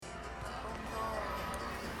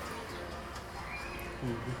I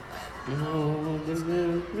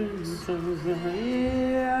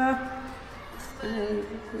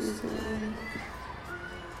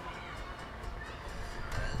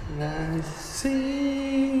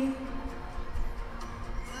see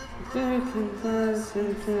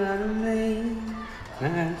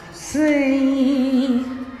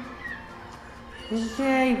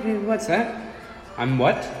what's that? I'm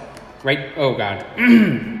what? Right? Oh God.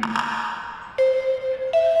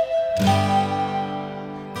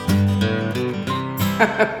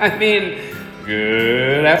 I mean,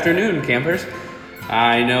 good afternoon, campers.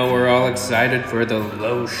 I know we're all excited for the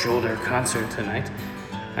Low Shoulder concert tonight.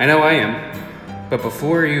 I know I am. But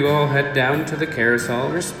before you all head down to the carousel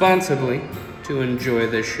responsibly to enjoy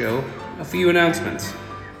this show, a few announcements.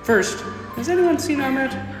 First, has anyone seen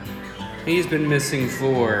Ahmed? He's been missing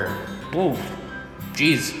for, 3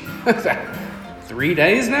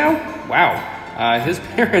 days now? Wow. His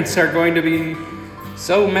parents are going to be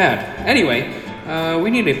so mad. Anyway, we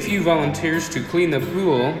need a few volunteers to clean the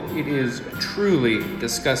pool. It is truly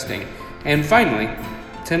disgusting. And finally,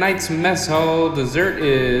 tonight's mess hall dessert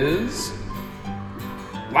is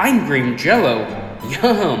lime green jello.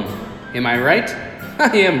 Yum. Am I right?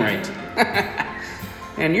 I am right.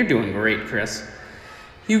 And you're doing great, Chris.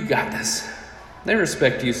 You got this. They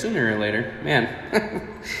respect you sooner or later. Man,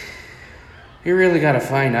 you really gotta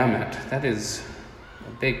find Ahmed. That is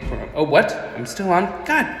a big problem. Oh, what? I'm still on?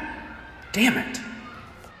 God damn it.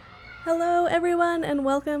 Hello, everyone, and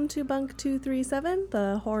welcome to Bunk 237,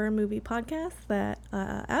 the horror movie podcast that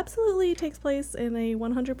absolutely takes place in a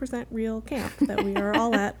 100% real camp that we are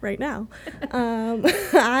all at right now.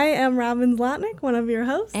 I am Robin Zlotnick, one of your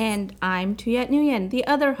hosts. And I'm Tuyet Nguyen, the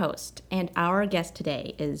other host. And our guest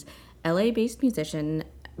today is LA-based musician,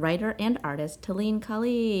 writer, and artist Talene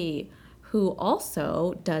Kali, who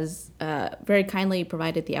also does very kindly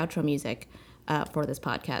provided the outro music for this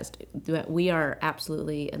podcast that we are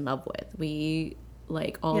absolutely in love with. We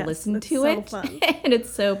listen to it, fun. And it's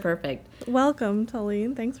so perfect. Welcome,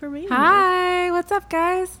 Talene. Thanks for being here. Hi, what's up,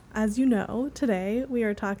 guys? As you know, today we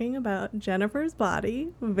are talking about Jennifer's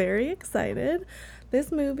Body. Very excited.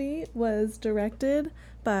 This movie was directed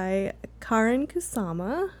by Karin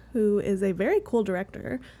Kusama, who is a very cool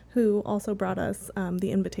director who also brought us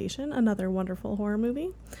The Invitation, another wonderful horror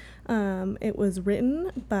movie. It was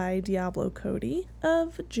written by Diablo Cody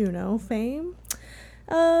of Juno fame,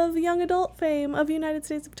 of young adult fame, of United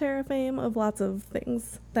States of Terror fame, of lots of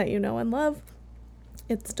things that you know and love.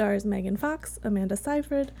 It stars Megan Fox, Amanda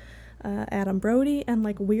Seyfried, Adam Brody, and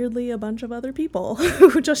weirdly a bunch of other people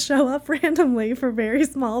who just show up randomly for very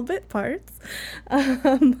small bit parts.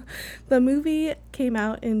 The movie came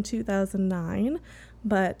out in 2009.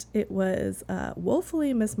 But it was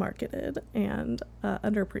woefully mismarketed and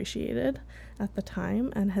underappreciated at the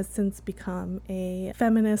time and has since become a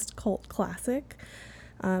feminist cult classic.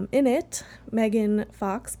 In it, Megan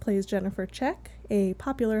Fox plays Jennifer Check, a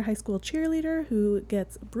popular high school cheerleader who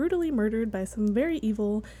gets brutally murdered by some very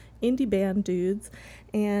evil indie band dudes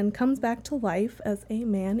and comes back to life as a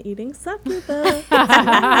man-eating succubus.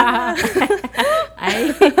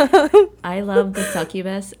 I love the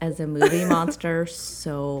succubus as a movie monster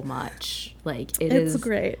so much. It's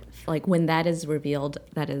great. When that is revealed,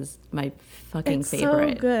 that is my fucking favorite.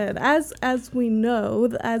 It's so good. As we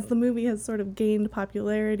know, as the movie has sort of gained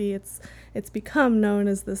popularity, it's become known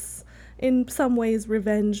as this, in some ways,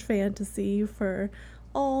 revenge fantasy for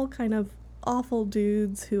all kind of awful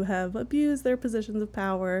dudes who have abused their positions of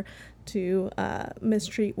power to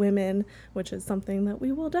mistreat women, which is something that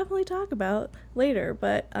we will definitely talk about later.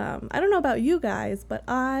 But I don't know about you guys, but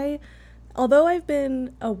although I've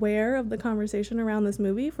been aware of the conversation around this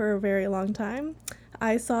movie for a very long time,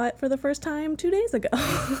 I saw it for the first time 2 days ago.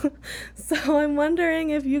 So I'm wondering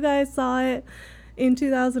if you guys saw it in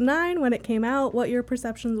 2009 when it came out, what your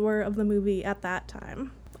perceptions were of the movie at that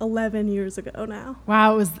time. 11 years ago now.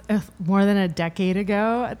 Wow, it was more than a decade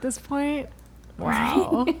ago at this point.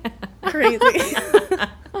 Wow. Crazy.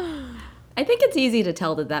 I think it's easy to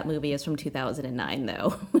tell that movie is from 2009,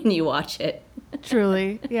 though, when you watch it.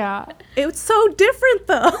 Truly, yeah. It was so different,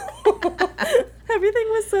 though. Everything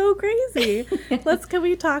was so crazy. Can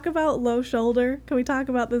we talk about Low Shoulder? Can we talk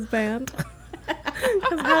about this band?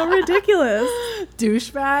 Because how ridiculous.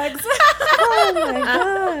 Douchebags. Oh, my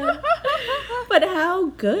God. But how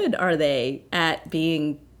good are they at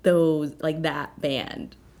being those, that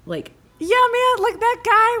band? Yeah, man, that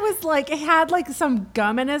guy was had some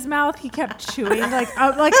gum in his mouth. He kept chewing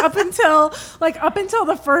up until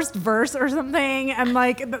the first verse or something, and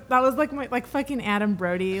that was my fucking Adam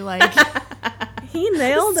Brody. He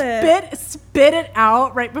nailed it. Spit it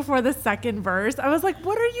out right before the second verse. I was like,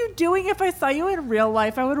 what are you doing? If I saw you in real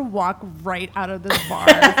life, I would walk right out of this bar.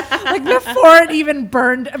 Like before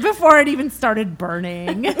it even started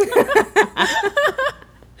burning.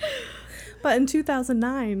 But in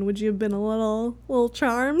 2009, would you have been a little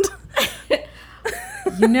charmed?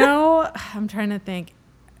 I'm trying to think.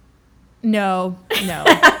 No.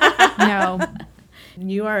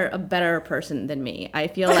 You are a better person than me. I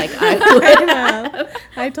feel like I would have.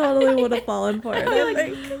 I totally would have fallen for it. I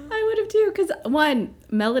think. I would have too. Because one,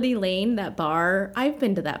 Melody Lane, that bar, I've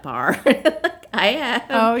been to that bar. Like, I have.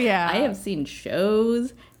 Oh, yeah. I have seen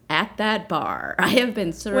shows at that bar. I have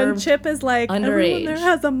been served When Chip is like, everyone there underage.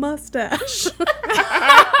 has a mustache.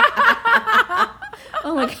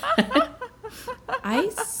 Oh my God. I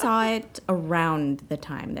saw it around the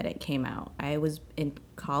time that it came out. I was in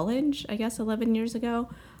college, I guess, 11 years ago.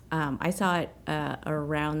 I saw it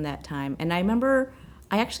around that time. And I remember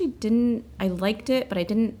I liked it, but I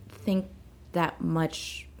didn't think that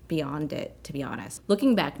much beyond it, to be honest.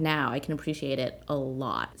 Looking back now, I can appreciate it a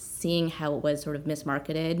lot. Seeing how it was sort of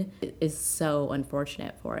mismarketed is so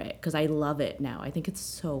unfortunate for it, because I love it now. I think it's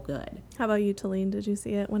so good. How about you, Talene? Did you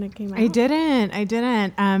see it when it came out? I didn't.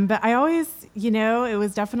 But I always, it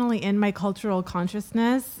was definitely in my cultural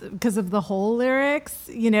consciousness because of the whole lyrics,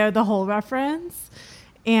 the whole reference.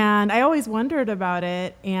 And I always wondered about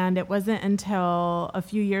it. And it wasn't until a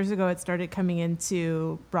few years ago it started coming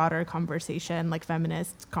into broader conversation, like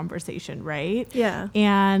feminist conversation, right? Yeah.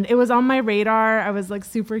 And it was on my radar. I was like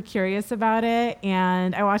super curious about it.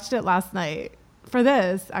 And I watched it last night for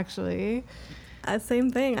this, actually.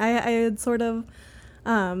 Same thing. I had sort of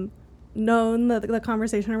known the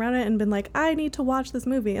conversation around it and been like, I need to watch this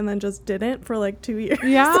movie, and then just didn't for like 2 years.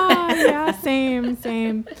 Yeah,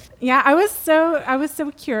 same. Yeah, I was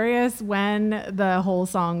so curious when the whole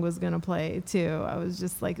song was gonna play too. I was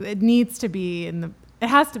just like, it has to be in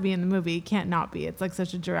the movie. It can't not be. It's like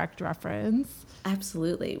such a direct reference.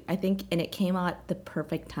 Absolutely. I think, and it came out at the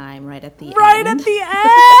perfect time, right at the end. Right at the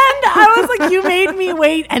end. I was like, you made me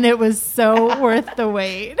wait, and it was so worth the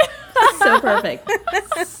wait. So perfect.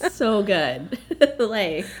 So good.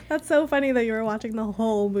 Like, That's so funny that you were watching the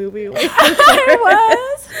whole movie. I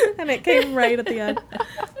was. And it came right at the end.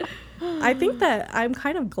 I think that I'm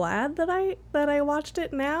kind of glad that I watched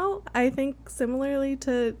it now. I think similarly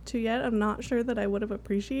to Yet, I'm not sure that I would have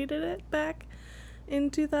appreciated it back in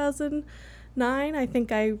 2009. I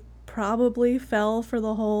think I probably fell for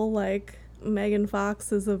the whole like Megan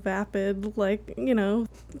Fox is a vapid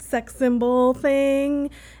sex symbol thing,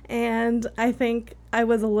 and I think I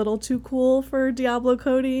was a little too cool for Diablo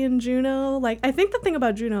Cody and Juno. Like, I think the thing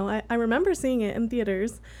about Juno, I remember seeing it in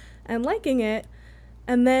theaters and liking it,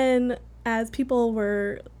 and then as people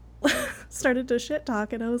were started to shit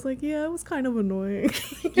talk it, I was like, yeah, it was kind of annoying.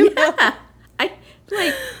 yeah. I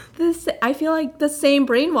feel like the same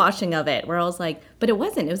brainwashing of it, where I was like, but it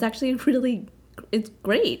wasn't. It was actually it's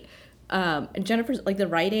great. And Jennifer's, like, the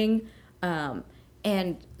writing,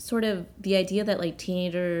 and sort of the idea that, like,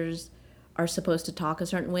 teenagers are supposed to talk a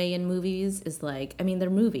certain way in movies is like, I mean, they're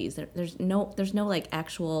movies. There's no like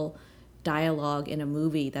actual dialogue in a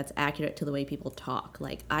movie that's accurate to the way people talk.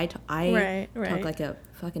 Like, I talk like a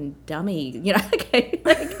fucking dummy,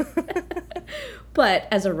 But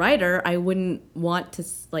as a writer, I wouldn't want to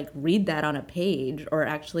like read that on a page or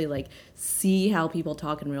actually like see how people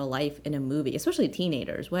talk in real life in a movie, especially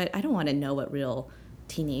teenagers. I don't want to know what real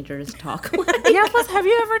teenagers talk like. Yeah, plus have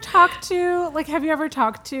you ever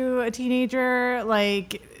talked to a teenager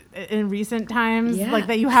like in recent times, like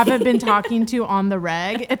that you haven't been talking to on the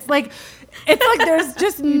reg? It's like there's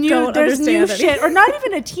just new shit, or not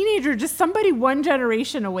even a teenager, just somebody one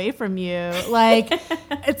generation away from you. Like,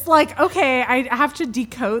 it's like, okay, I have to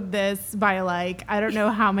decode this by like, I don't know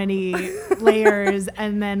how many layers,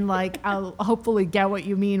 and then like I'll hopefully get what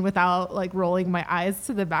you mean without like rolling my eyes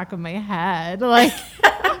to the back of my head. Like,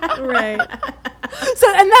 Right. So,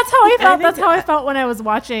 and that's how I felt. That's how I felt when I was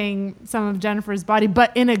watching some of Jennifer's Body,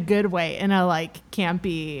 but in a good way, in a like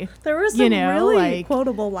campy. There were some really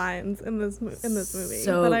quotable lines in this movie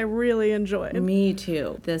that I really enjoyed. Me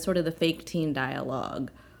too. The sort of the fake teen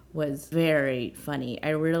dialogue was very funny. I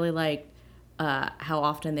really liked how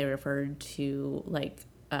often they referred to like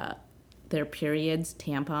their periods,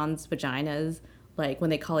 tampons, vaginas. Like when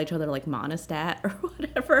they call each other like monostat or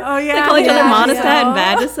whatever. Oh yeah, they call each other monostat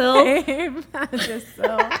and Vagisil.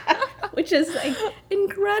 Vagisil. Which is like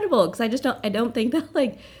incredible, because I don't think that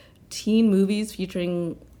like teen movies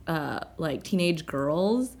featuring like teenage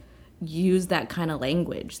girls use that kind of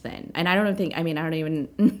language then. And I don't even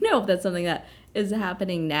know if that's something that is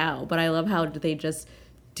happening now, but I love how they just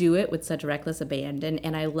do it with such reckless abandon.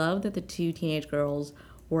 And I love that the two teenage girls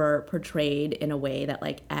were portrayed in a way that,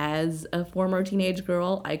 like, as a former teenage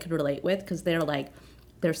girl, I could relate with, because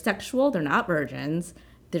they're sexual, they're not virgins,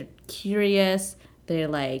 they're curious, they're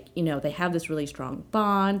like, they have this really strong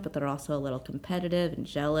bond, but they're also a little competitive and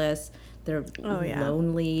jealous. They're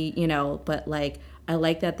lonely, but like, I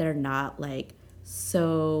like that they're not like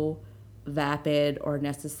so vapid or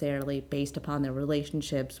necessarily based upon their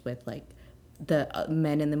relationships with like the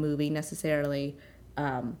men in the movie necessarily.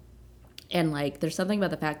 And like, there's something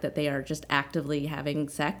about the fact that they are just actively having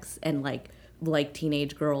sex and like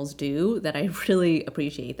teenage girls do, that I really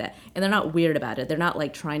appreciate that. And they're not weird about it. They're not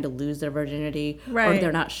like trying to lose their virginity, or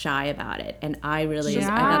they're not shy about it. And I thought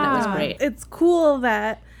that was great. It's cool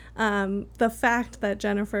that the fact that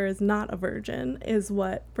Jennifer is not a virgin is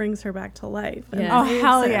what brings her back to life. Yeah. Oh,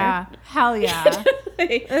 hell yeah. Hell yeah.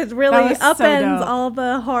 It really upends all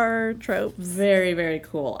the horror tropes. Very, very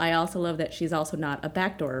cool. I also love that she's also not a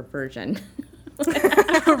backdoor virgin.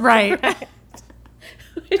 Right.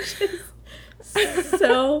 Which is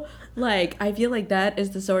so, like, I feel like that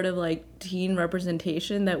is the sort of like teen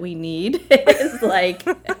representation that we need. Is like,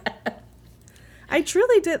 I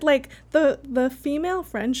truly did like the female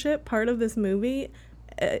friendship part of this movie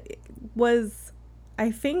was, I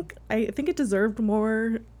think it deserved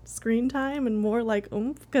more screen time and more like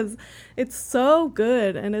oomph, because it's so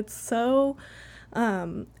good and it's so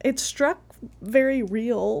it struck very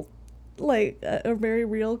real, like a very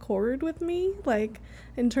real chord with me, like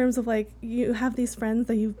in terms of like, you have these friends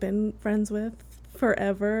that you've been friends with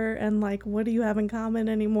forever, and like, what do you have in common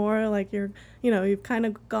anymore? Like, you've kind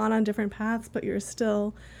of gone on different paths, but you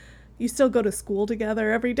still go to school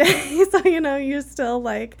together every day. So, you're still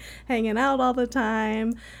like hanging out all the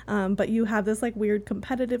time. But you have this like weird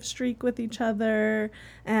competitive streak with each other.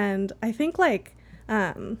 And I think like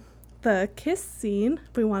the kiss scene,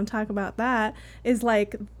 if we want to talk about that, is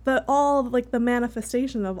like the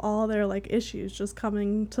manifestation of all their like issues just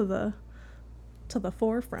coming to the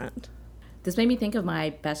forefront. This made me think of my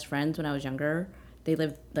best friends when I was younger. They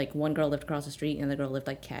lived, like, one girl lived across the street and the girl lived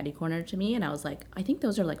like catty corner to me, and I was like, I think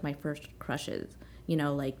those are like my first crushes,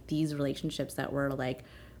 like these relationships that were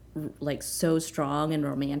like so strong and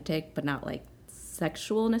romantic, but not like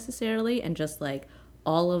sexual necessarily, and just like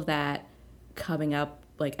all of that coming up,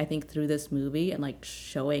 like, I think through this movie, and like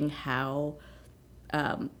showing how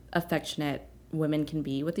affectionate women can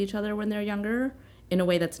be with each other when they're younger, in a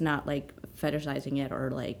way that's not like fetishizing it or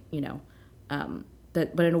like,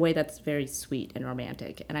 but in a way that's very sweet and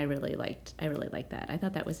romantic, and I really liked that. I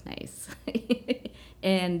thought that was nice.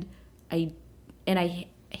 and I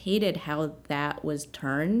hated how that was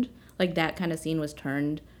turned, like that kind of scene was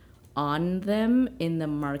turned on them in the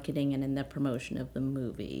marketing and in the promotion of the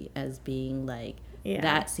movie, as being like,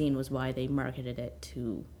 that scene was why they marketed it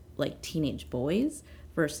to like teenage boys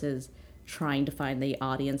versus trying to find the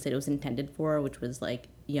audience that it was intended for, which was like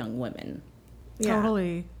young women.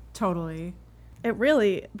 Totally. It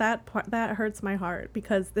really, that hurts my heart,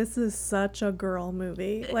 because this is such a girl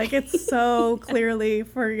movie. Like, it's so clearly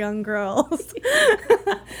for young girls.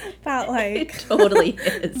 That like It totally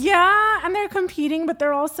is. Yeah, and they're competing, but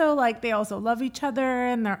they're also like, they also love each other,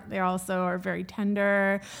 and they also are very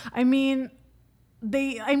tender. I mean,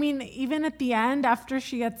 even at the end, after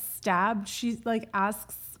she gets stabbed, she like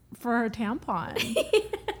asks for her tampon.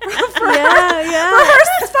 for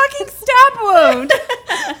her fucking stab wound.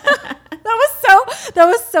 That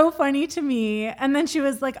was so funny to me. And then she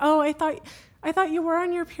was like, "Oh, I thought you were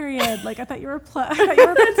on your period. Like, I thought you were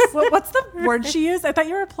what's the word she used? I thought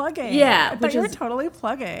you were plugging. Yeah, I thought you were totally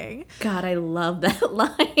plugging." God, I love that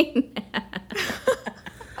line.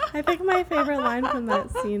 I think my favorite line from that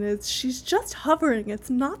scene is, "She's just hovering. It's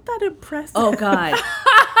not that impressive." Oh God,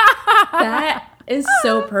 that is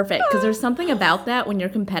so perfect, because there's something about that when you're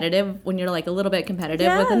like a little bit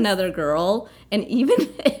competitive with another girl, and even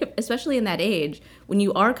especially in that age when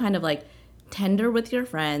you are kind of like tender with your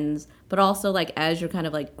friends, but also like as you're kind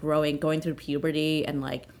of like going through puberty, and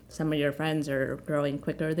like some of your friends are growing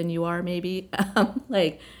quicker than you are maybe,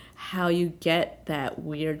 like how you get that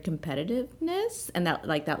weird competitiveness and that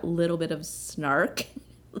like that little bit of snark,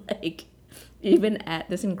 like even at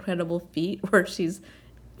this incredible feat where she's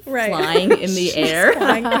flying in the air.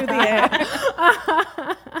 Flying through the air.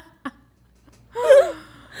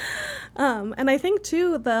 And I think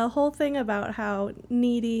too, the whole thing about how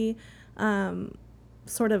Needy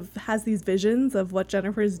sort of has these visions of what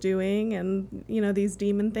Jennifer's doing, and these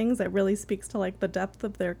demon things, that really speaks to like the depth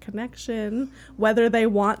of their connection, whether they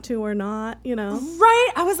want to or not.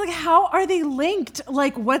 Right. I was like, how are they linked?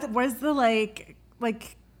 Like, what was the like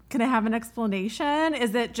Can I have an explanation?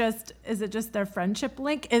 Is it just their friendship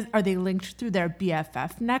link? Are they linked through their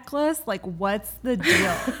BFF necklace? Like, what's the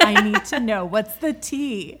deal? I need to know. What's the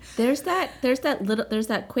tea? There's that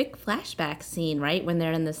quick flashback scene, right, when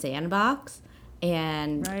they're in the sandbox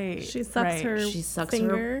and she sucks her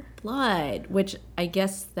finger. Her blood, which I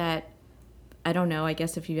guess I don't know. I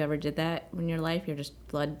guess if you ever did that in your life, you're just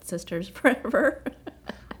blood sisters forever.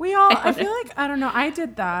 I feel like, I don't know. I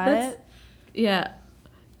did that. Yeah.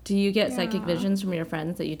 Do you get psychic visions from your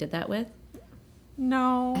friends that you did that with?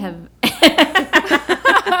 No.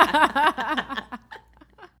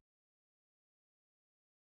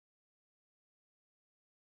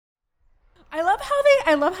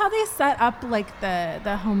 I love how they set up like the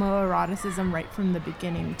homoeroticism right from the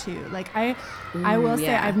beginning too. Like I will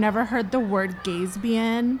say I've never heard the word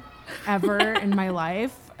gaysbian ever in my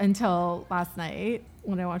life until last night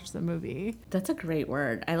when I watched the movie. That's a great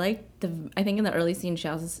word. I think in the early scene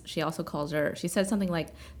she also calls her, she said something like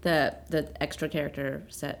the extra character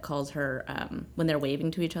calls her when they're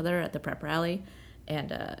waving to each other at the prep rally.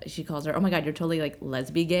 And she calls her, oh my God, you're totally like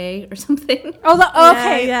lesbi gay or something. Oh,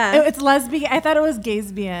 okay. Yeah. It's lesbi. I thought it was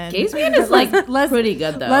gaysbian. Gaysbian is like pretty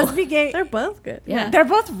good though. Lesbi gay. They're both good. Yeah. They're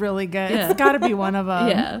both really good. Yeah. It's got to be one of them.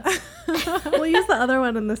 Yeah. We'll use the other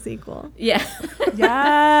one in the sequel. Yeah.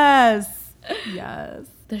 Yes.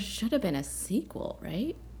 There should have been a sequel,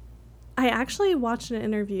 right? I actually watched an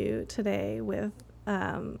interview today with,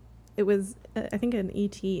 it was, I think, an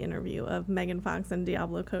ET interview of Megan Fox and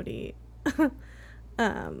Diablo Cody.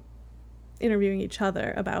 Interviewing each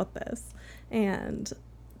other about this, and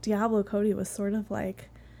Diablo Cody was sort of like,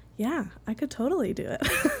 yeah, I could totally do it.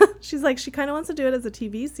 She's like, she kind of wants to do it as a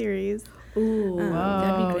TV series. Ooh,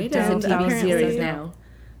 that'd be great as a TV series now.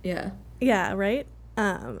 Yeah, right.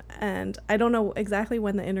 And I don't know exactly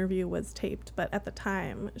when the interview was taped, but at the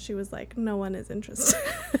time she was like, no one is interested.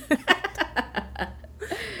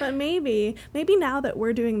 But maybe now that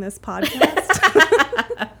we're doing this podcast,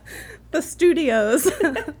 the studios,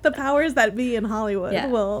 the powers that be in Hollywood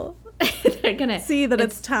will they're gonna see that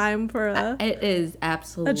it's time for it is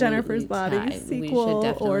absolutely a Jennifer's Body time. sequel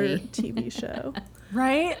or TV show.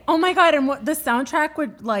 Right? Oh my God. And what the soundtrack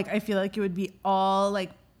would like, I feel like it would be all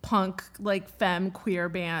like punk, like femme queer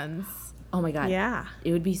bands. Oh my God. Yeah.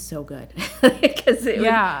 It would be so good. Because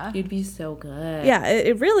it'd be so good. Yeah,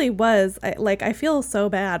 it really was. I feel so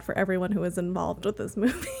bad for everyone who was involved with this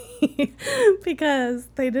movie because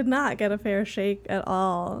they did not get a fair shake at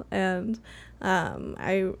all. And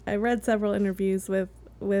I read several interviews with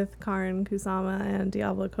Karin Kusama and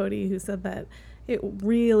Diablo Cody who said that it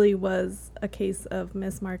really was a case of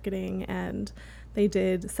mismarketing, and they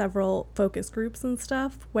did several focus groups and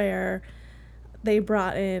stuff where they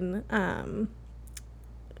brought in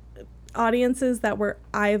audiences that were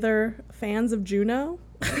either fans of Juno,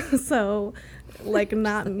 so like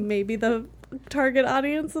not maybe the target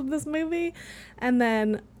audience of this movie, and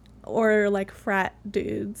then or like frat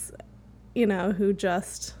dudes, who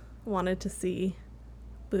just wanted to see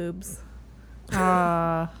boobs.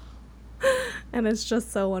 And it's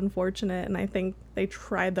just so unfortunate, and I think they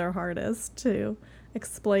tried their hardest to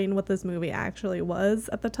explain what this movie actually was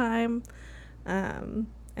at the time. And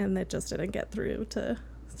it just didn't get through to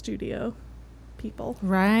studio people.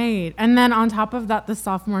 Right. And then on top of that, the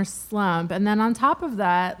sophomore slump. And then on top of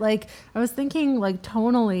that, like, I was thinking like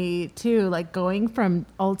tonally too, like going from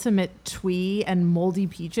Ultimate Twee and Moldy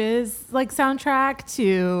Peaches like soundtrack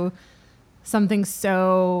to something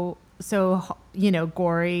so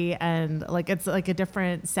gory, and like it's like a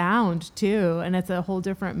different sound too, and it's a whole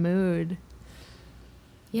different mood.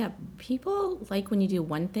 Yeah, people like when you do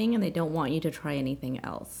one thing and they don't want you to try anything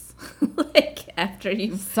else. Like after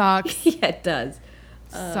you sucks. Yeah, it does.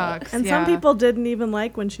 Sucks. And some people didn't even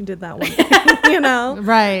like when she did that one thing,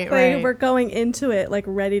 Right. They were going into it like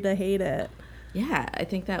ready to hate it. Yeah, I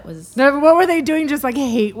think that was... What were they doing? Just like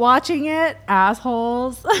hate watching it?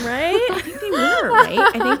 Assholes. Right? I think they were, right?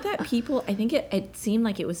 I think that people... I think it seemed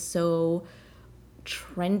like it was so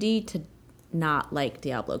trendy to not like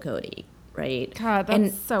Diablo Cody, right? God,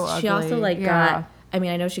 that's so ugly. She also got... I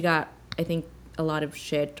mean, I know she got, I think, a lot of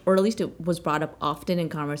shit, or at least it was brought up often in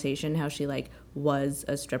conversation how she was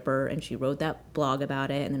a stripper, and she wrote that blog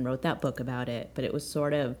about it and then wrote that book about it. But it was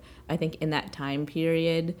sort of, I think in that time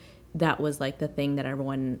period, that was like the thing that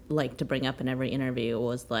everyone liked to bring up in every interview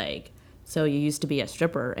was like, so you used to be a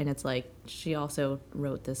stripper. And it's like, she also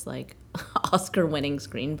wrote this like Oscar winning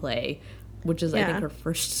screenplay, which is I think her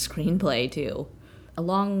first screenplay too,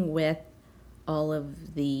 along with all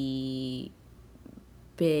of the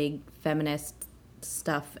big feminist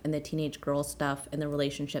stuff and the teenage girl stuff and the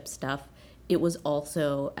relationship stuff. It was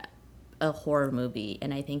also a horror movie,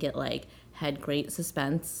 and I think it like had great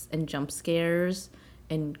suspense and jump scares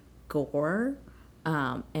and gore.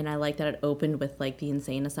 And I like that it opened with like the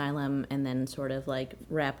insane asylum and then sort of like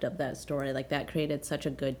wrapped up that story. Like that created such a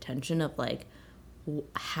good tension of like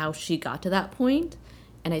how she got to that point.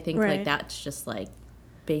 And I think like that's just like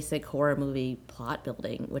basic horror movie plot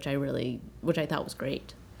building, which I thought was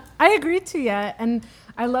great. I agree to you, and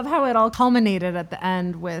I love how it all culminated at the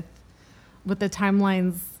end with the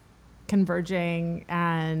timelines converging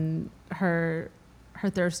and her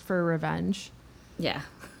thirst for revenge. Yeah.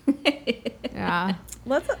 Yeah.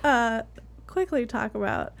 Let's quickly talk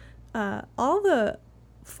about all the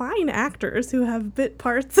fine actors who have bit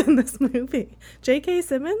parts in this movie. J.K.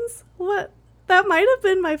 Simmons, that might have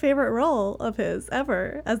been my favorite role of his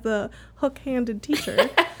ever as the hook-handed teacher.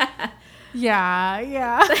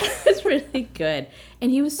 Yeah. It's really good.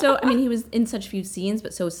 And he was he was in such few scenes,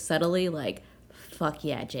 but so subtly like, fuck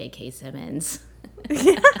yeah, J.K. Simmons.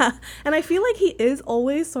 Yeah. And I feel like he is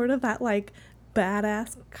always sort of that like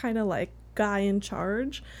badass kind of like guy in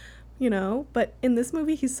charge, you know, but in this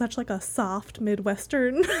movie he's such like a soft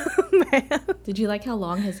Midwestern man. Did you like how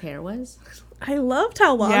long his hair was? I loved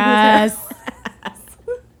how long Yes. his hair was.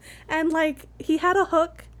 And like he had a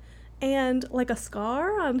hook and like a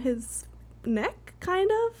scar on his neck kind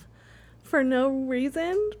of for no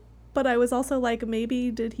reason, but I was also like, maybe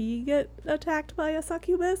did he get attacked by a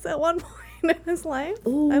succubus at one point in his life?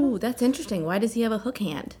 Ooh, that's interesting. Why does he have a hook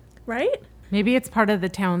hand? Right? Maybe it's part of the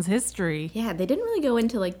town's history. Yeah, they didn't really go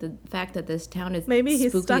into like the fact that this town is Maybe he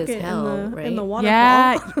spooky stuck as it hell, in right? the waterfall.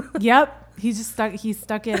 Yeah. Yep. He stuck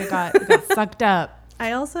it. It got sucked up.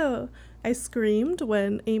 I screamed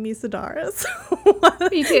when Amy Sedaris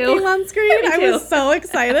Me too. came on screen. Me I too. was so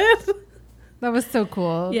excited. That was so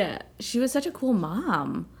cool. Yeah, she was such a cool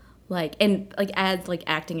mom. Like, and like as like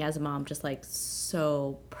acting as a mom, just like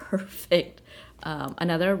so perfect.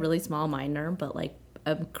 Another really small minor, but like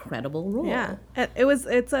incredible role. Yeah, it was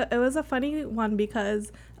a funny one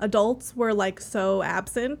because adults were like so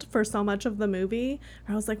absent for so much of the movie.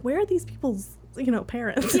 I was like, where are these people's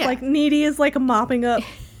parents? Yeah. Like Needy is like mopping up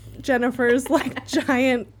Jennifer's like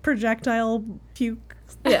giant projectile puke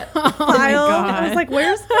Yeah. pile. God. I was like,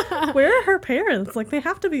 where are her parents? Like they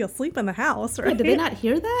have to be asleep in the house, right? Yeah, did they not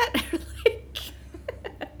hear that?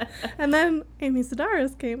 And then Amy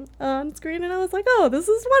Sedaris came on screen, and I was like, oh, this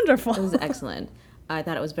is wonderful. It was excellent. I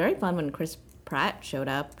thought it was very fun when Chris Pratt showed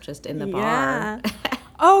up just in the Yeah. bar.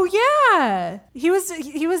 Oh yeah. He was in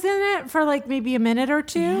it for like maybe a minute or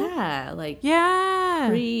two. Yeah, like Yeah.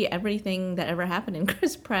 pre everything that ever happened in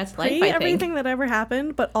Chris Pratt's life, I think. Everything that ever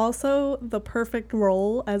happened, but also the perfect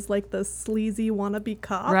role as like the sleazy wannabe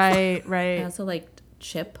cop. Right. I also liked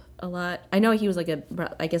Chip a lot. I know he was like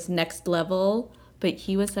I guess next level, but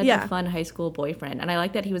he was such a fun high school boyfriend. And I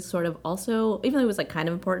like that he was sort of also, even though he was like kind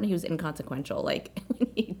of important, he was inconsequential, like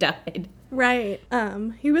when he died. Right.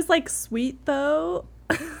 He was like sweet though.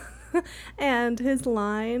 And his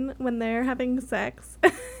line when they're having sex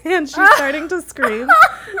and she's starting to scream.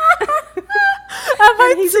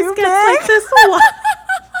 And he just gets like this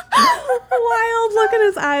wild look in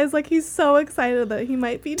his eyes, like he's so excited that he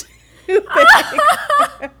might be too big.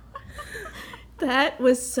 That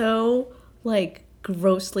was so like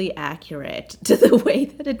grossly accurate to the way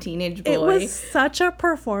that a teenage boy. It was such a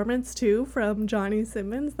performance too from Johnny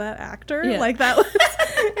Simmons, that actor. Yeah. Like that was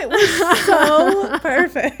it was so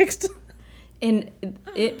perfect. And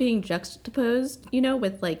it being juxtaposed,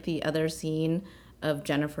 with like the other scene of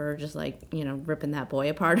Jennifer just like, ripping that boy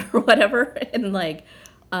apart or whatever. And like,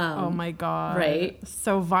 Oh my God. Right?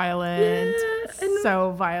 So violent. Yeah, and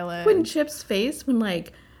So violent. when Chip's face, when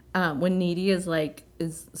Needy is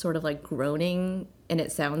sort of like groaning and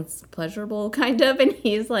it sounds pleasurable kind of, and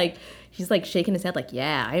he's like shaking his head like,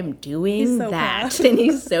 yeah, I'm doing so that. proud. And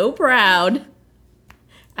he's so proud.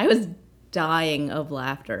 I was dying of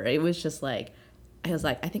laughter. It was just like, I was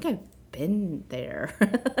like, I think I've been there.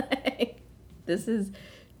 Like, this is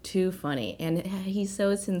too funny. And he's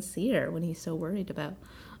so sincere when he's so worried about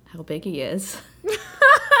how big he is.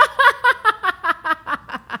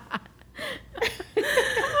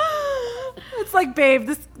 It's like, babe,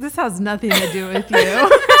 this has nothing to do with you.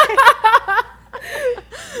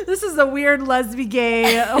 This is a weird lesbian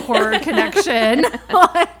gay horror connection.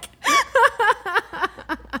 Like,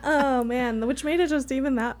 Oh man, which made it just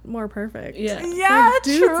even that more perfect. Yeah. yeah,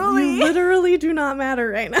 Dudes, truly. you literally do not matter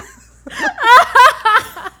right now.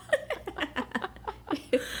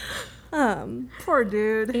 Poor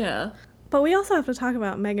dude. Yeah. But we also have to talk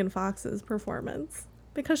about Megan Fox's performance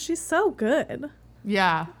because she's so good.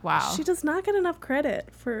 Yeah. Wow. She does not get enough credit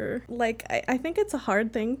for, like, I think it's a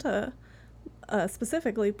hard thing to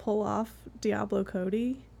specifically pull off Diablo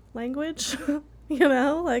Cody language. You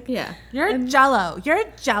know, like Yeah. You're Jello. You're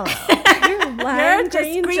Jello. you're lime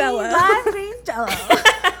green Jello. Lime green Jello.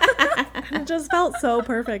 It just felt so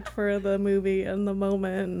perfect for the movie and the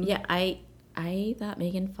moment. Yeah, I thought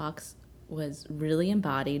Megan Fox was really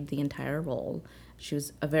embodied the entire role. She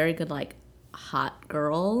was a very good, like, hot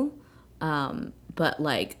girl, but,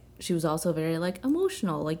 like, she was also very, like,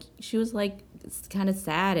 emotional. Like, she was, like, kind of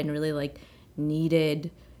sad and really, like,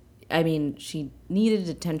 needed... I mean, she needed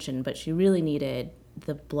attention, but she really needed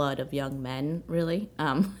the blood of young men, really.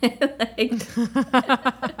 Like,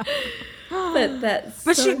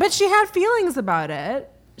 But she had feelings about it.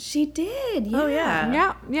 she did, yeah. Oh,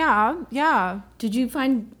 yeah. Yeah. Did you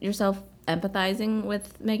find yourself empathizing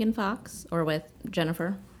with Megan Fox or with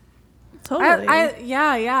Jennifer? Totally.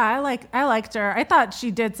 I liked her. I thought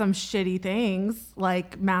she did some shitty things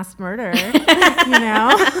like mass murder, you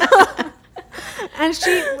know. And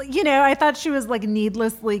she, you know, I thought she was like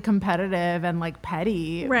needlessly competitive and like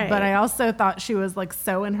petty. Right. But I also thought she was like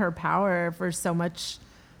so in her power for so much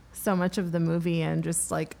of the movie and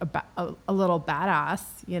just like a little badass,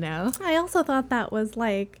 you know. I also thought that was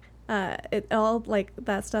like it all like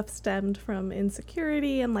that stuff stemmed from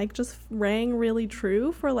insecurity and like just rang really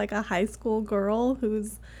true for like a high school girl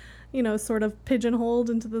who's, you know, sort of pigeonholed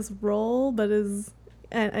into this role, but is,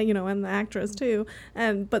 and you know, and the actress too,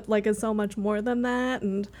 but like is so much more than that.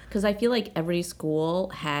 And Because I feel like every school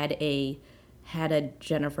had a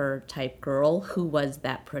Jennifer type girl who was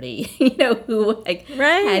that pretty, you know, who like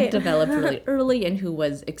Right. had developed really early and who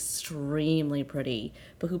was extremely pretty,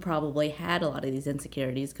 but who probably had a lot of these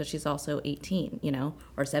insecurities because she's also 18, you know,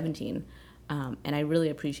 or 17. And I really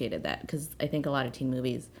appreciated that because I think a lot of teen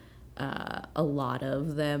movies, a lot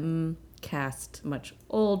of them cast much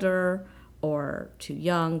older or too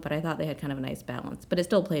young, but I thought they had kind of a nice balance. But it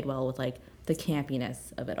still played well with like the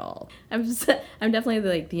campiness of it all. I'm definitely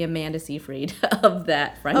like the Amanda Seyfried of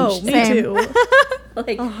that friendship. me too.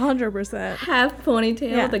 Like 100%. half ponytail,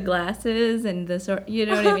 Yeah. the glasses, and the sort. You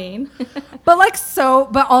know what I mean? But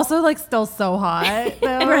but also like still so hot,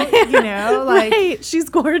 though, right? You know, like Right. She's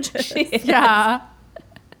gorgeous. yeah.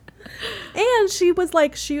 And she was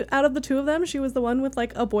like, out of the two of them, she was the one with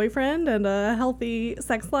like a boyfriend and a healthy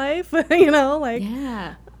sex life, you know, like.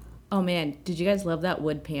 Yeah. Oh man, did you guys love that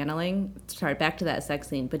wood paneling? Sorry, back to that sex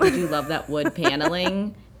scene. But did you love that wood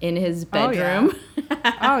paneling in his bedroom?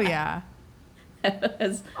 Oh yeah. That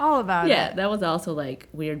was, All about yeah, it. that was also like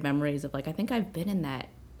weird memories of like I think I've been in that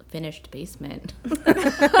finished basement.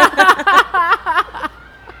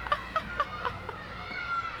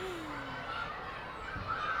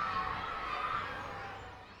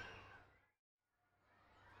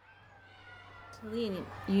 Celine,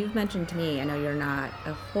 you've mentioned to me, I know you're not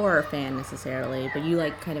a horror fan necessarily, but you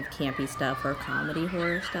like kind of campy stuff or comedy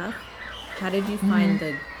horror stuff. How did you find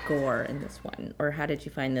the gore in this one? Or how did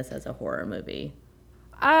you find this as a horror movie?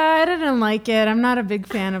 I didn't like it. I'm not a big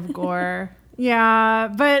fan of gore. Yeah,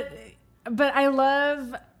 but I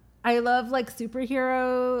love like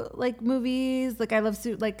superhero like movies. Like I love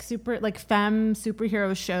super like femme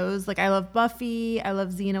superhero shows. Like I love Buffy. I love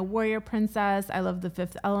Xena Warrior Princess. I love The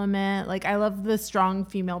Fifth Element. Like I love the strong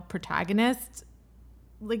female protagonist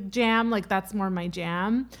like jam. Like that's more my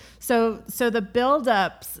jam. So the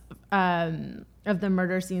build-ups of the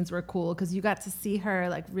murder scenes were cool because you got to see her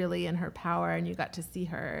like really in her power, and you got to see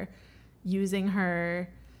her using her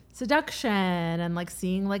seduction and like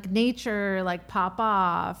seeing like nature like pop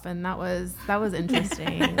off, and that was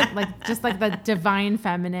interesting. Like just like the divine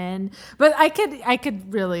feminine. But I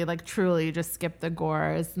could really like truly just skip the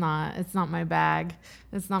gore. It's not my bag.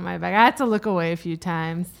 It's not my bag. I had to look away a few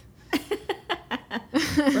times.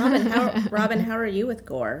 Robin, how are you with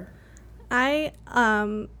gore? I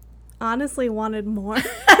honestly wanted more.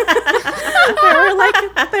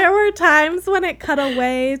 there were times when it cut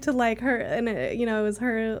away to like her, and it, you know, it was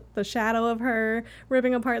her, the shadow of her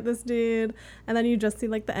ripping apart this dude, and then you just see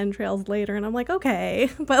like the entrails later, and I'm like, okay,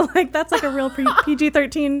 but like that's like a real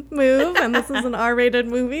PG-13 move, and this is an R-rated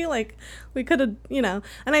movie. Like we could have, you know,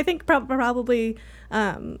 and I think probably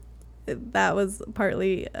that was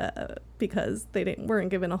partly because they weren't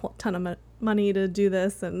given a whole ton of money to do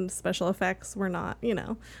this, and special effects were not, you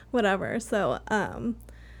know, whatever. So,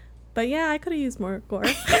 but yeah, I could have used more gore.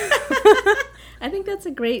 I think that's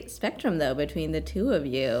a great spectrum, though, between the two of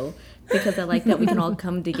you, because I like that we can all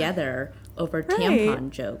come together over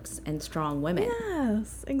tampon jokes and strong women.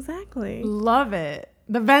 Yes, exactly. Love it.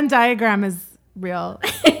 The Venn diagram is real.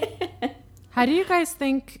 How do you guys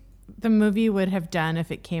think the movie would have done if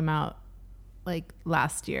it came out like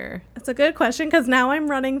last year? It's a good question, because now I'm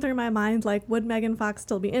running through my mind, like, would Megan Fox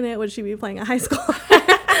still be in it? Would she be playing a high school?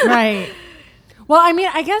 Right. Well, I mean,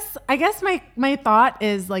 I guess my thought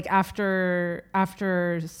is, like, after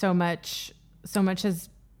so much has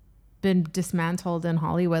been dismantled in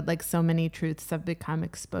Hollywood, like so many truths have become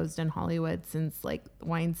exposed in Hollywood since like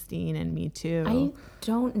Weinstein and Me Too. I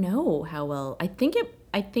don't know how well. I think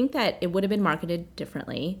that it would have been marketed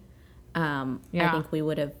differently. I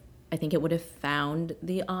think it would have found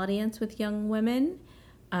the audience with young women.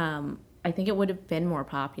 I think it would have been more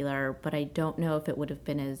popular, but I don't know if it would have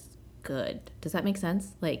been as good. Does that make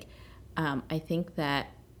sense? Like, I think that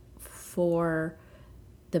for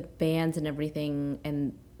the bands and everything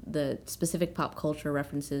and the specific pop culture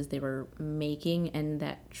references they were making and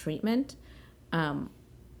that treatment,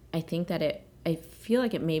 I think that I feel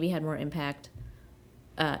like it maybe had more impact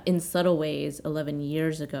in subtle ways 11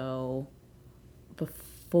 years ago,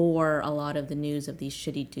 before a lot of the news of these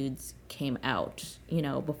shitty dudes came out,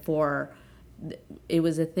 before it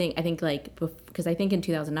was a thing. I think because I think in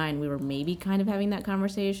 2009 we were maybe kind of having that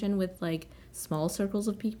conversation with like small circles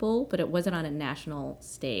of people, but it wasn't on a national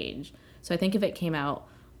stage. So I think if it came out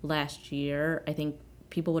last year, I think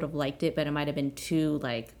people would have liked it, but it might have been too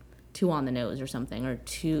on the nose or something, or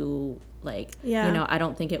too I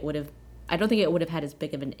don't think it would have had as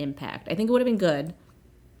big of an impact. I think it would have been good,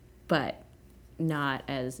 but not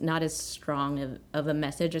as strong of a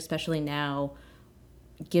message, especially now,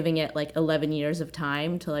 giving it like 11 years of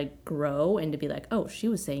time to like grow and to be like, oh, she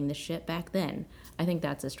was saying this shit back then. I think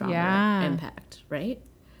that's a stronger impact, right?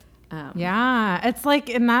 It's like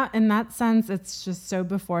in that sense, it's just so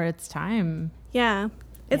before its time. Yeah.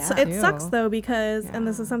 It sucks though, because and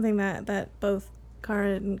this is something that both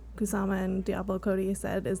Karin Kusama and Diablo Cody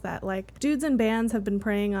said, is that like dudes in bands have been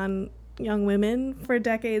preying on young women for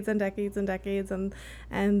decades and decades and decades,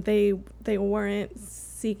 and they weren't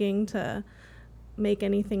seeking to make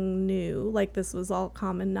anything new. Like, this was all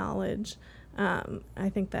common knowledge. I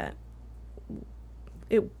think that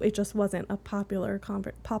it just wasn't a popular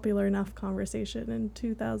enough conversation in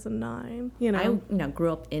 2009. I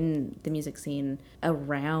grew up in the music scene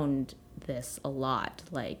around this a lot,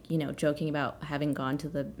 like, joking about having gone to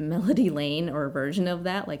the Melody Lane or a version of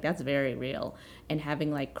that, like, that's very real, and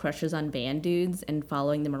having like crushes on band dudes and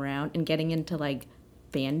following them around and getting into like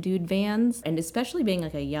band dude vans, and especially being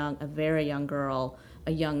like a very young girl,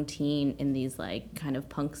 a young teen in these like kind of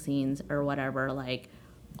punk scenes or whatever, like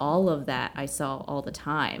all of that I saw all the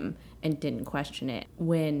time and didn't question it.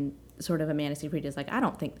 When sort of Amanda Seyfried is like, I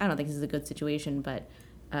don't think this is a good situation, but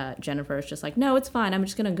Jennifer is just like, no, it's fine. I'm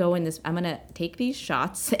just going to go in this, I'm going to take these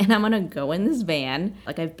shots and I'm going to go in this van.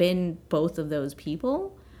 Like, I've been both of those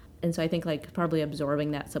people. And so I think like probably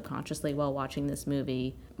absorbing that subconsciously while watching this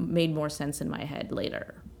movie made more sense in my head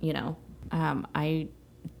later, I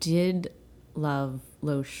did love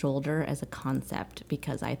Low Shoulder as a concept,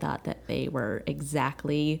 because I thought that they were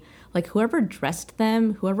exactly like, whoever dressed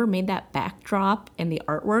them, whoever made that backdrop and the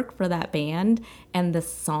artwork for that band and the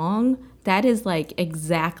song, that is like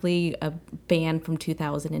exactly a band from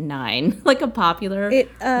 2009, like a popular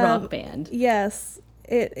rock band. Yes,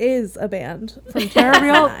 it is a band from They're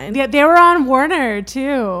real. Yeah, they were on Warner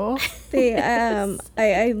too.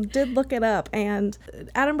 I did look it up, and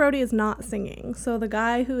Adam Brody is not singing. So the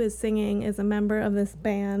guy who is singing is a member of this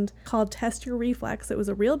band called Test Your Reflex. It was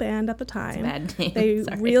a real band at the time. That's a bad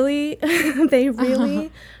name. They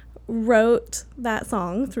really wrote that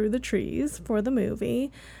song, Through the Trees, for the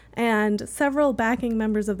movie. And several backing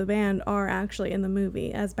members of the band are actually in the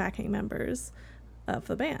movie as backing members of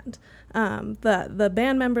the band. The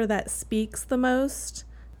band member that speaks the most,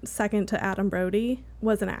 second to Adam Brody,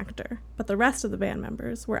 was an actor, but the rest of the band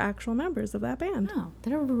members were actual members of that band. Oh,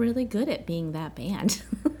 they're really good at being that band.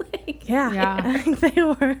 Yeah. I think they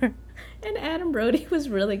were. And Adam Brody was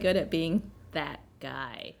really good at being that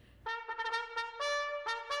guy.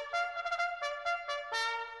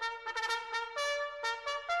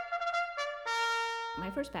 My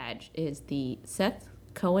first badge is the Seth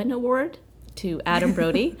Cohen Award to Adam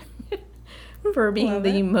Brody for being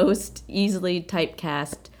the most easily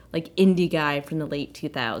typecast like indie guy from the late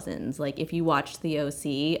 2000s. Like, if you watched The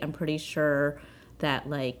OC, I'm pretty sure that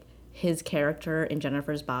like his character in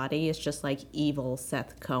Jennifer's Body is just like evil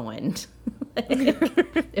Seth Cohen.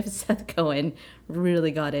 If Seth Cohen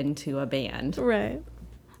really got into a band. Right.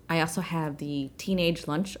 I also have the Teenage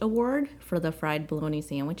Lunch Award for the fried bologna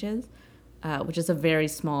sandwiches. Which is a very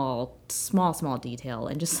small detail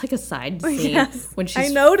and just like a side scene when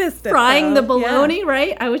she's frying the bologna,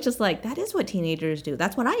 right? I was just like, that is what teenagers do.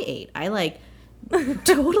 That's what I ate. I like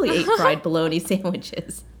totally ate fried bologna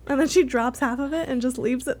sandwiches. And then she drops half of it and just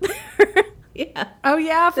leaves it there. Yeah. Oh,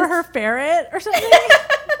 yeah, for her ferret or something?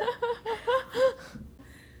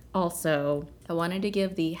 Also, I wanted to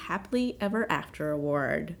give the Happily Ever After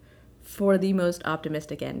award for the most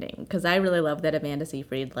optimistic ending, because I really love that Amanda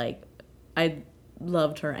Seyfried, like, I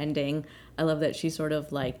loved her ending. I love that she sort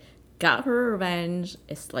of, like, got her revenge,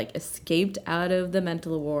 escaped out of the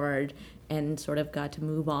mental ward, and sort of got to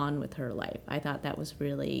move on with her life. I thought that was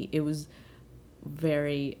it was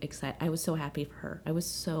very exciting. I was so happy for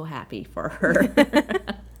her.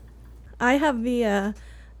 I have the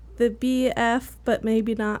BF, but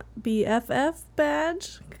maybe not BFF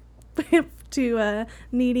badge to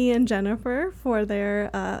Needy and Jennifer for their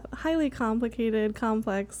highly complicated,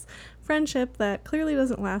 complex friendship that clearly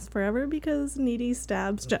doesn't last forever because Needy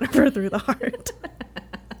stabs Jennifer through the heart.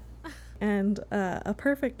 And a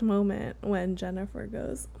perfect moment when Jennifer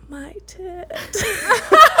goes, "My tit."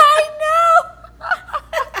 I know!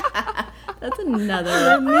 That's another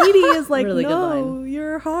And Needy is like, really good "No, line.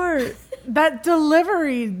 your heart." That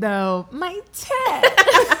delivery, though. My tit!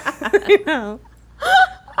 I know.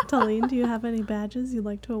 Talene, do you have any badges you'd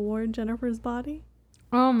like to award Jennifer's body?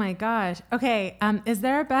 Oh, my gosh. Okay, is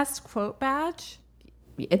there a best quote badge?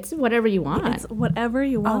 It's whatever you want. It's whatever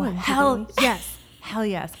you Oh, want. hell yes. Hell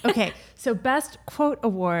yes. Okay, so best quote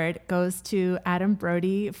award goes to Adam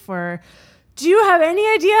Brody for, "Do you have any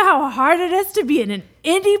idea how hard it is to be in an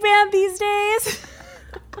indie band these days?"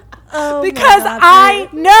 Oh, Because I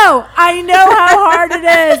know how hard it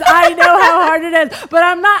is. I know how hard it is. But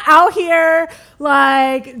I'm not out here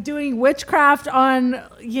like doing witchcraft on,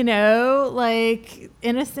 like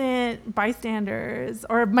innocent bystanders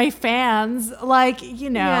or my fans. Like,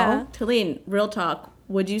 Yeah. Talene, real talk,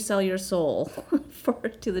 would you sell your soul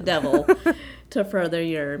to the devil to further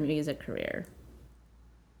your music career?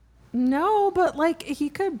 No, but like he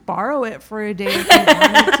could borrow it for a day if he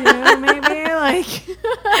wanted to, maybe. Like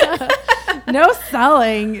no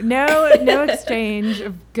selling, no exchange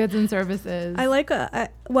of goods and services. I like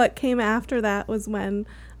what came after that was when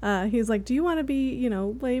he's like, "Do you want to be,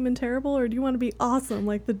 lame and terrible, or do you want to be awesome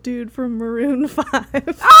like the dude from Maroon 5?" Oh my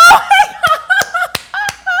God!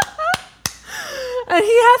 And he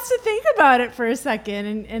has to think about it for a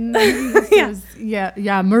second, and then he just goes,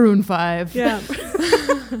 yeah, Maroon 5. Yeah.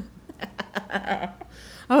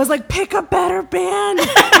 I was like, pick a better band,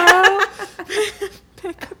 bro.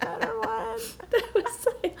 Pick a better one.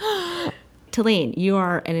 Talene, you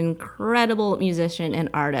are an incredible musician and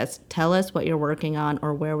artist. Tell us what you're working on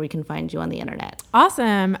or where we can find you on the internet.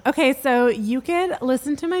 Awesome. Okay, so you could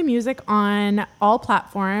listen to my music on all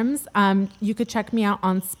platforms. You could check me out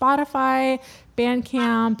on Spotify,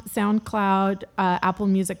 Bandcamp, SoundCloud, Apple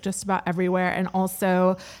Music, just about everywhere, and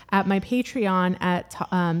also at my Patreon at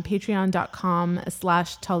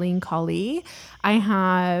patreon.com/Talene Kali. I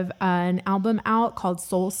have an album out called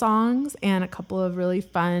Soul Songs and a couple of really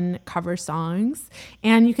fun cover songs.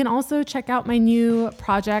 And you can also check out my new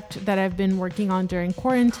project that I've been working on during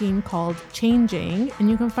quarantine called Changing, and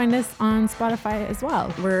you can find us on Spotify as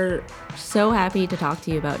well. We're so happy to talk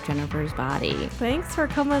to you about Jennifer's Body. Thanks for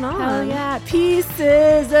coming on. Oh yeah,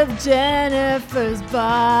 pieces of Jennifer's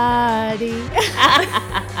body.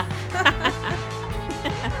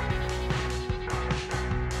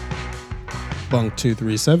 Bunk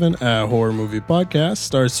 237, a horror movie podcast,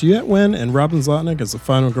 stars Juliette Nguyen and Robin Zlotnick as the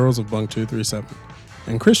final girls of Bunk 237,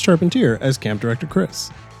 and Chris Charpentier as camp director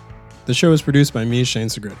Chris. The show is produced by me, Shane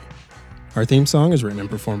Segretti. Our theme song is written and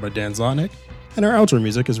performed by Dan Zlotnick, and our outro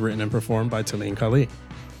music is written and performed by Talene Kali.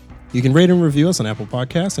 You can rate and review us on Apple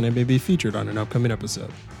Podcasts, and it may be featured on an upcoming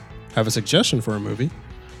episode. Have a suggestion for a movie?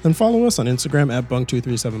 Then follow us on Instagram at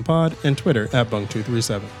Bunk237Pod and Twitter at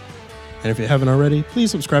Bunk237. And if you haven't already,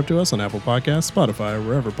 please subscribe to us on Apple Podcasts, Spotify, or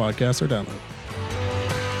wherever podcasts are downloaded.